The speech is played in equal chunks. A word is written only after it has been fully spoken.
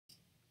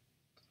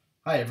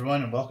Hi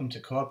everyone and welcome to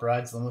Co-op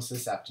Ride's Limo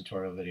Assist app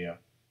tutorial video.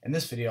 In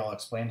this video I'll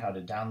explain how to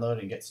download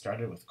and get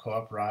started with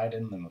Co-op Ride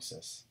and Limo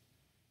Assist.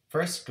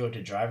 First, go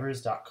to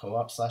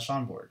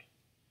drivers.coop/onboard.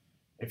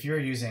 If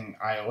you're using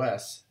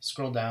iOS,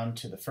 scroll down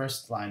to the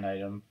first line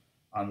item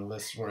on the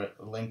list where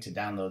a link to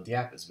download the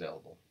app is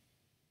available.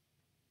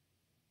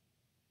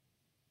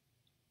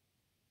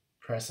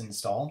 Press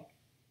install,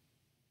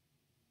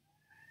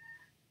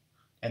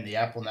 and the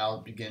app will now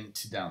begin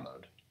to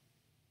download.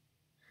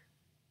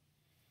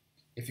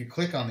 If you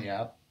click on the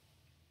app,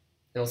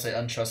 it will say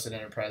Untrusted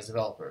Enterprise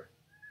Developer.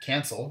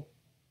 Cancel,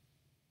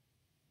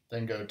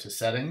 then go to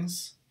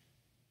Settings,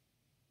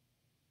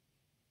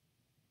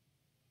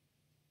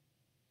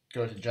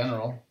 go to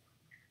General,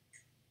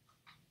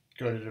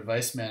 go to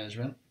Device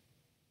Management,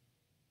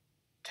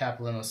 tap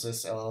Limo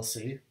Assist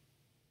LLC,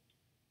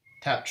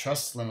 tap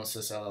Trust Limo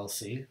Assist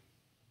LLC,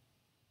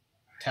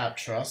 tap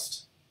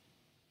Trust,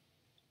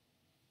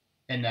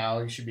 and now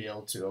you should be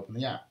able to open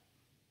the app.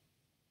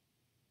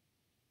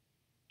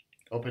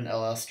 Open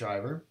LS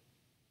Driver,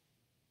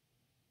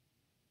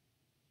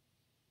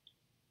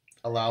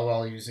 allow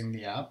while using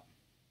the app,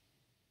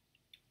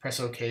 press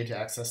OK to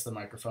access the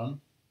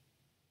microphone,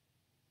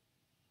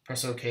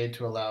 press OK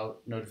to allow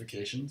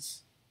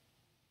notifications,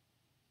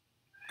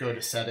 go to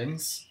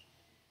Settings,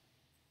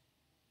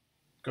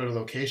 go to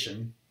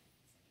Location,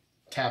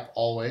 tap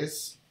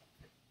Always,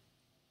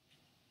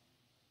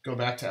 go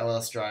back to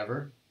LS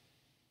Driver,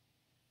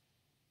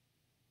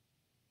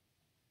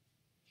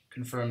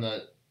 confirm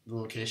that the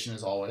location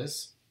is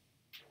always,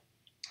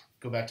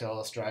 go back to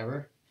LS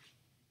Driver,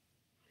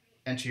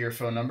 enter your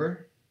phone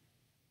number,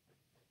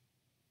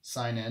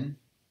 sign in,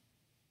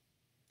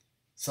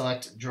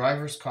 select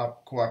Drivers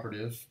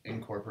Cooperative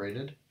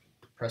Incorporated,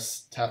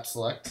 tap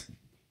Select.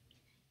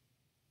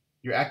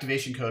 Your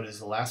activation code is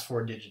the last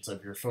 4 digits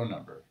of your phone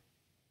number.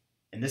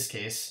 In this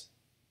case,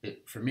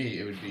 for me,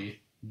 it would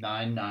be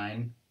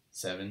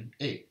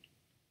 9978.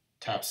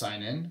 Tap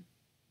Sign In,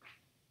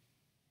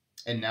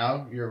 and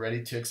now you're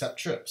ready to accept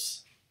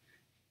trips.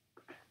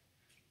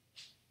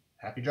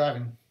 Happy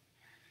driving.